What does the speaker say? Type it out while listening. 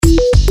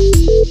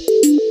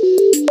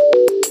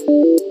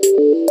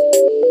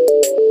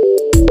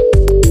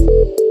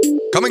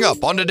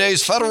up on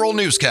today's federal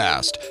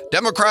newscast.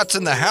 Democrats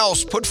in the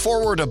House put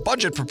forward a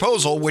budget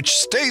proposal which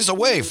stays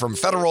away from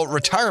federal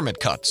retirement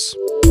cuts.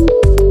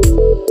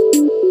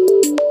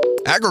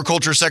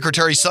 Agriculture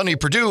Secretary Sonny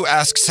Perdue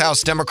asks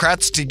House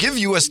Democrats to give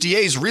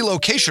USDA's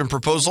relocation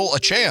proposal a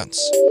chance.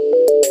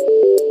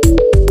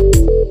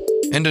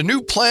 And a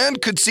new plan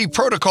could see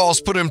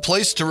protocols put in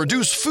place to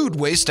reduce food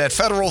waste at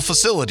federal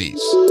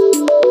facilities.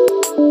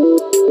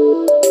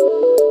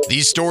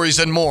 These stories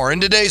and more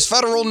in today's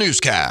federal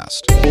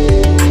newscast.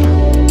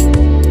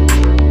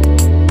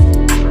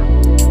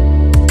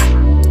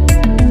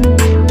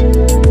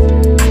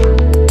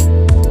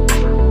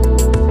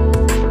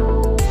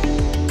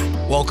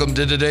 Welcome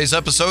to today's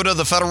episode of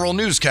the Federal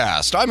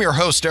Newscast. I'm your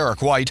host,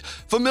 Eric White.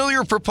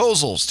 Familiar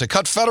proposals to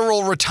cut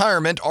federal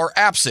retirement are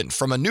absent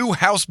from a new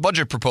House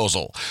budget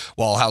proposal.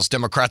 While House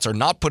Democrats are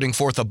not putting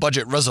forth a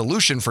budget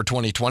resolution for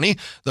 2020,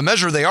 the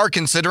measure they are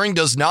considering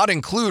does not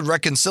include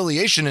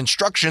reconciliation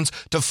instructions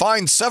to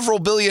find several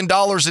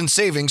 $billions in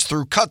savings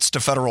through cuts to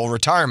federal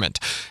retirement.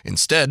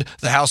 Instead,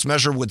 the House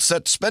measure would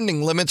set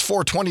spending limits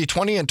for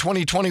 2020 and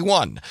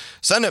 2021.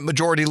 Senate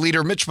Majority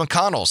Leader Mitch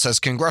McConnell says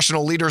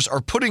congressional leaders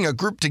are putting a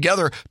group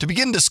together to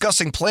begin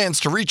discussing plans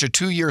to reach a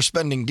 2-year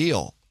spending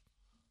deal.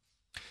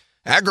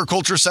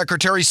 Agriculture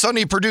Secretary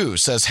Sonny Perdue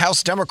says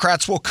House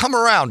Democrats will come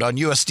around on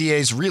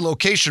USDA's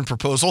relocation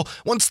proposal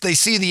once they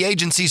see the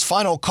agency's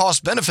final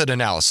cost-benefit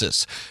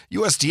analysis.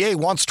 USDA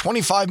wants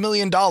 $25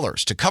 million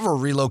to cover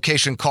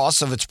relocation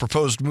costs of its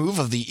proposed move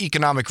of the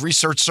Economic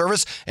Research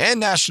Service and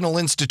National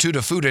Institute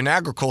of Food and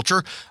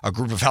Agriculture. A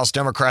group of House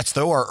Democrats,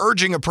 though, are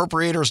urging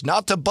appropriators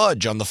not to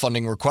budge on the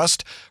funding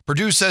request.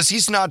 Perdue says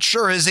he's not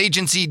sure his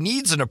agency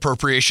needs an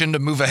appropriation to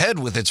move ahead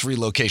with its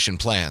relocation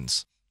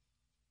plans.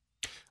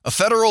 A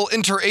federal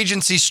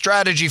interagency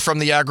strategy from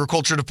the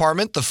Agriculture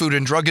Department, the Food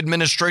and Drug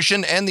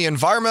Administration, and the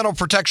Environmental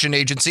Protection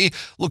Agency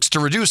looks to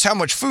reduce how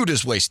much food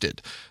is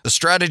wasted. The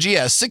strategy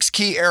has 6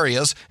 key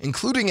areas,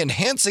 including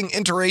enhancing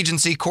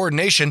interagency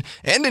coordination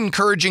and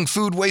encouraging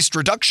food waste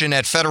reduction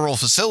at federal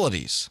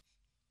facilities.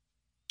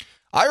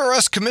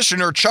 IRS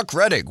Commissioner Chuck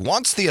Rettig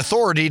wants the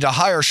authority to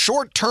hire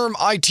short-term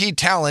IT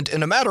talent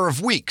in a matter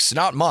of weeks,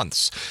 not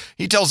months.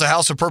 He tells the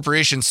House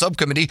Appropriations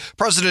Subcommittee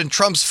President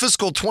Trump's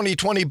fiscal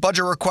 2020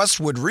 budget request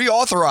would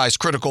reauthorize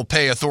critical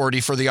pay authority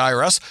for the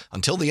IRS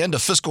until the end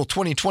of fiscal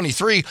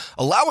 2023,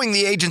 allowing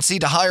the agency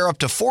to hire up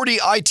to 40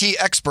 IT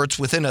experts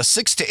within a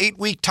 6 to 8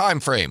 week time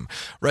frame.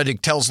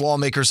 Rettig tells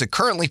lawmakers it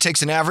currently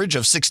takes an average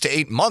of 6 to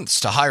 8 months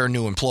to hire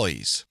new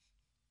employees.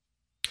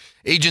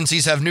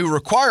 Agencies have new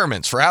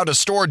requirements for how to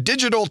store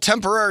digital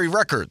temporary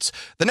records.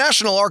 The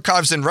National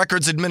Archives and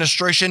Records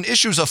Administration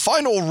issues a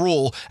final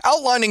rule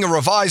outlining a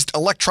revised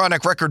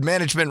electronic record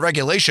management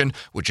regulation,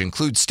 which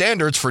includes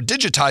standards for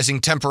digitizing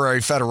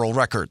temporary federal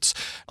records.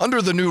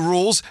 Under the new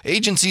rules,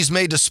 agencies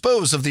may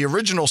dispose of the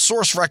original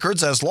source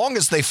records as long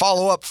as they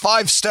follow up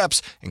 5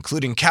 steps,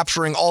 including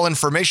capturing all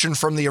information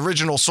from the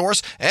original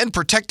source and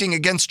protecting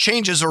against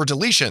changes or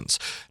deletions.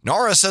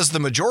 NARA says the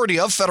majority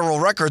of federal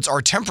records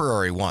are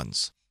temporary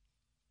ones.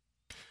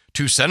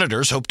 2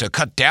 senators hope to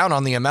cut down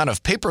on the amount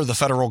of paper the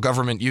federal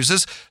government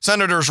uses.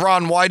 Senators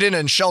Ron Wyden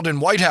and Sheldon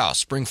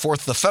Whitehouse bring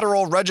forth the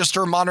Federal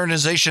Register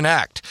Modernization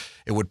Act.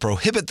 It would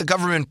prohibit the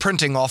government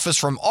printing office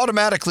from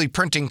automatically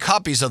printing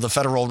copies of the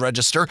Federal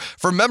Register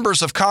for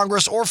members of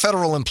Congress or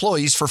federal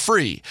employees for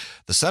free.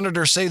 The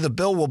senators say the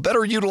bill will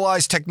better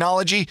utilize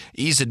technology,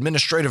 ease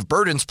administrative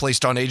burdens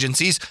placed on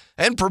agencies,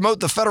 and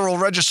promote the Federal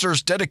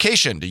Register's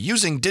dedication to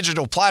using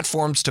digital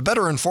platforms to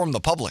better inform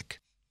the public.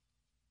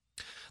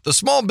 The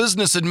Small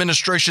Business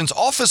Administration's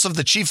Office of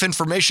the Chief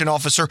Information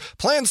Officer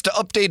plans to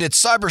update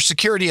its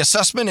Cybersecurity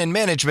Assessment and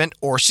Management,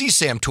 or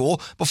CSAM tool,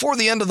 before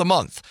the end of the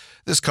month.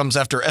 This comes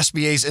after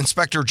SBA's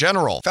Inspector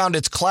General found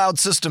its cloud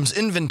systems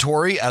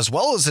inventory, as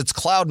well as its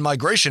cloud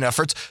migration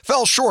efforts,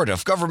 fell short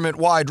of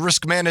government-wide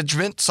risk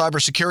management,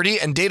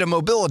 cybersecurity, and data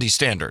mobility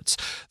standards.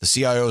 The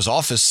CIO's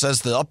office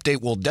says the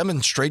update will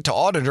demonstrate to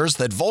auditors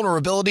that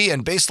vulnerability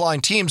and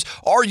baseline teams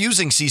are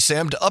using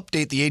CSAM to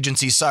update the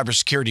agency's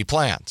cybersecurity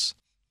plans.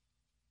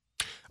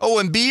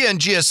 OMB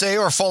and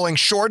GSA are falling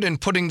short in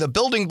putting the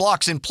building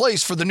blocks in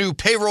place for the new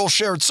payroll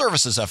shared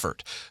services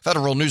effort.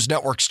 Federal News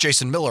Network's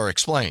Jason Miller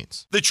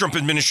explains. The Trump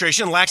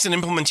administration lacks an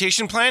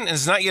implementation plan and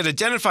has not yet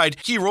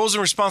identified key roles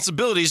and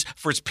responsibilities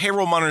for its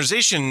payroll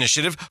modernization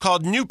initiative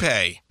called New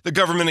Pay. The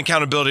Government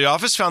Accountability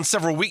Office found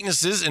several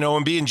weaknesses in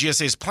OMB and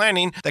GSA's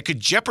planning that could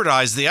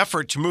jeopardize the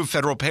effort to move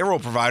federal payroll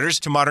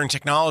providers to modern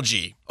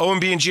technology.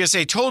 OMB and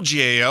GSA told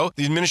GAO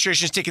the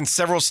administration has taken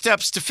several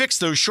steps to fix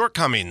those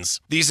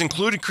shortcomings. These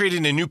include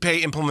creating a new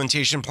pay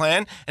implementation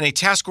plan and a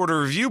task order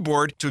review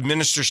board to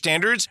administer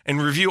standards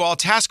and review all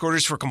task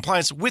orders for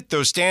compliance with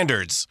those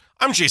standards.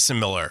 I'm Jason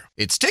Miller.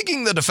 It's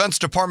taking the Defense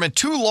Department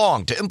too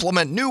long to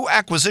implement new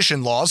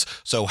acquisition laws,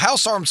 so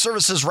House Armed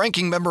Services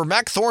Ranking Member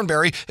Mac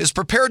Thornberry is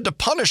prepared to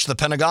punish the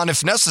Pentagon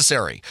if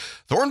necessary.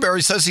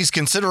 Thornberry says he's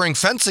considering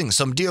fencing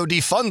some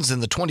DoD funds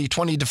in the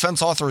 2020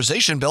 Defense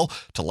Authorization Bill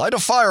to light a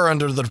fire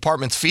under the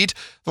department's feet.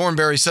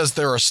 Thornberry says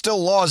there are still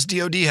laws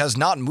DoD has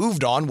not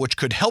moved on which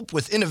could help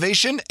with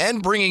innovation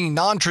and bringing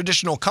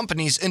non-traditional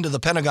companies into the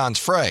Pentagon's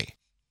fray.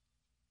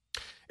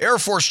 Air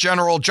Force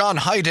General John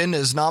Hyden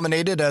is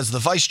nominated as the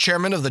Vice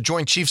Chairman of the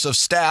Joint Chiefs of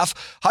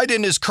Staff.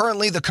 Hyden is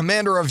currently the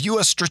commander of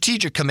U.S.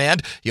 Strategic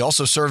Command. He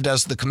also served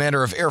as the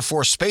commander of Air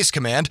Force Space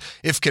Command.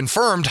 If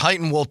confirmed,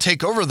 Hyden will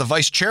take over the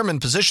Vice Chairman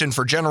position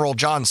for General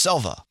John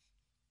Selva.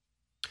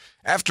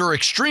 After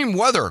extreme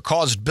weather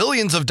caused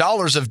billions of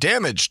dollars of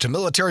damage to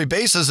military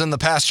bases in the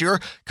past year,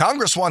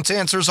 Congress wants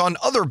answers on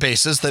other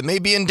bases that may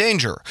be in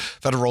danger.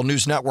 Federal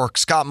News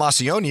Network's Scott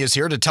Maucione is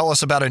here to tell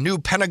us about a new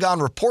Pentagon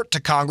report to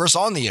Congress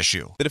on the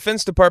issue. The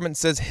Defense Department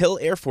says Hill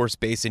Air Force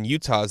Base in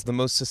Utah is the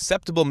most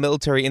susceptible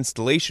military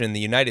installation in the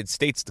United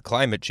States to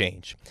climate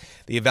change.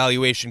 The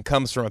evaluation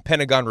comes from a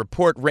Pentagon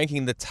report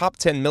ranking the top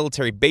 10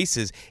 military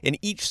bases in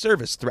each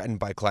service threatened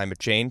by climate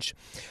change.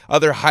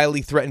 Other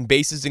highly threatened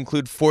bases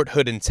include Fort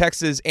Hood in Texas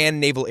and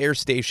Naval Air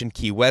Station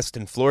Key West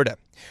in Florida.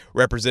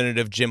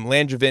 Representative Jim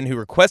Langevin, who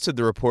requested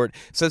the report,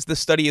 says the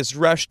study is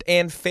rushed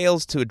and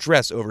fails to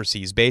address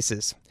overseas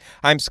bases.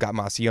 I'm Scott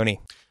Maucione.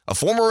 A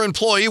former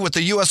employee with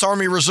the U.S.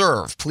 Army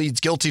Reserve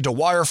pleads guilty to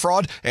wire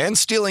fraud and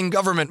stealing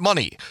government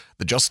money.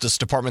 The Justice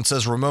Department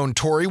says Ramon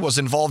Torrey was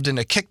involved in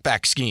a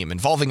kickback scheme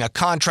involving a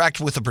contract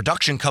with a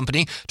production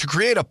company to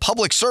create a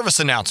public service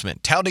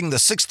announcement touting the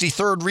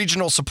 63rd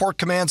Regional Support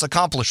Command's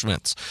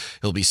accomplishments.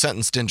 He'll be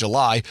sentenced in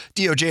July.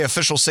 DOJ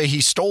officials say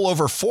he stole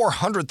over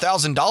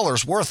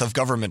 $400,000 worth of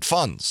government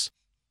funds.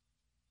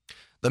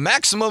 The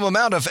maximum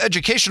amount of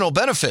educational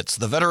benefits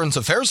the Veterans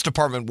Affairs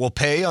Department will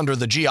pay under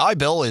the GI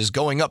Bill is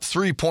going up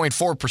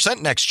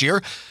 3.4% next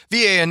year.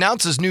 VA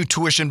announces new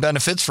tuition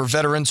benefits for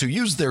veterans who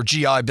use their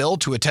GI Bill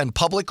to attend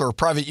public or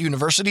private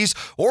universities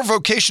or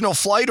vocational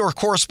flight or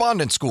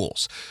correspondence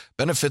schools.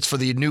 Benefits for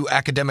the new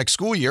academic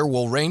school year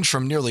will range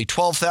from nearly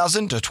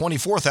 $12,000 to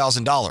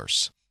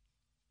 $24,000.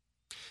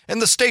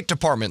 And the State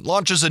Department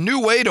launches a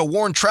new way to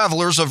warn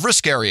travelers of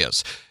risk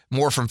areas.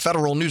 More from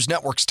Federal News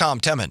Network's Tom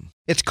Temin.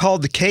 It's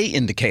called the K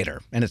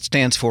indicator, and it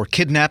stands for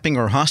kidnapping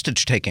or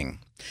hostage taking.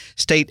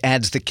 State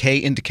adds the K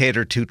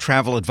indicator to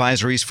travel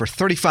advisories for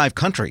 35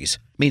 countries,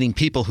 meaning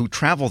people who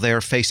travel there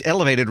face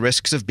elevated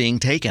risks of being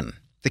taken.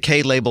 The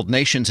K-labeled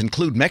nations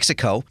include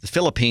Mexico, the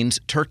Philippines,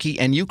 Turkey,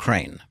 and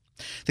Ukraine.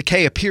 The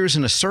K appears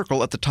in a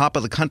circle at the top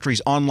of the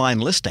country's online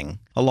listing,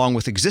 along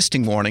with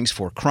existing warnings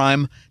for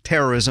crime,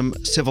 terrorism,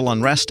 civil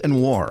unrest,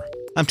 and war.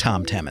 I'm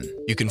Tom Temin.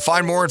 You can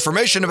find more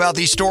information about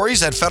these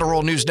stories at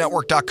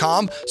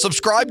federalnewsnetwork.com.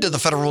 Subscribe to the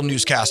Federal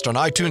Newscast on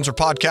iTunes or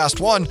Podcast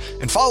One,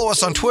 and follow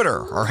us on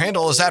Twitter. Our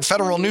handle is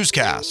 @Federal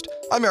Newscast.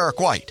 I'm Eric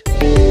White.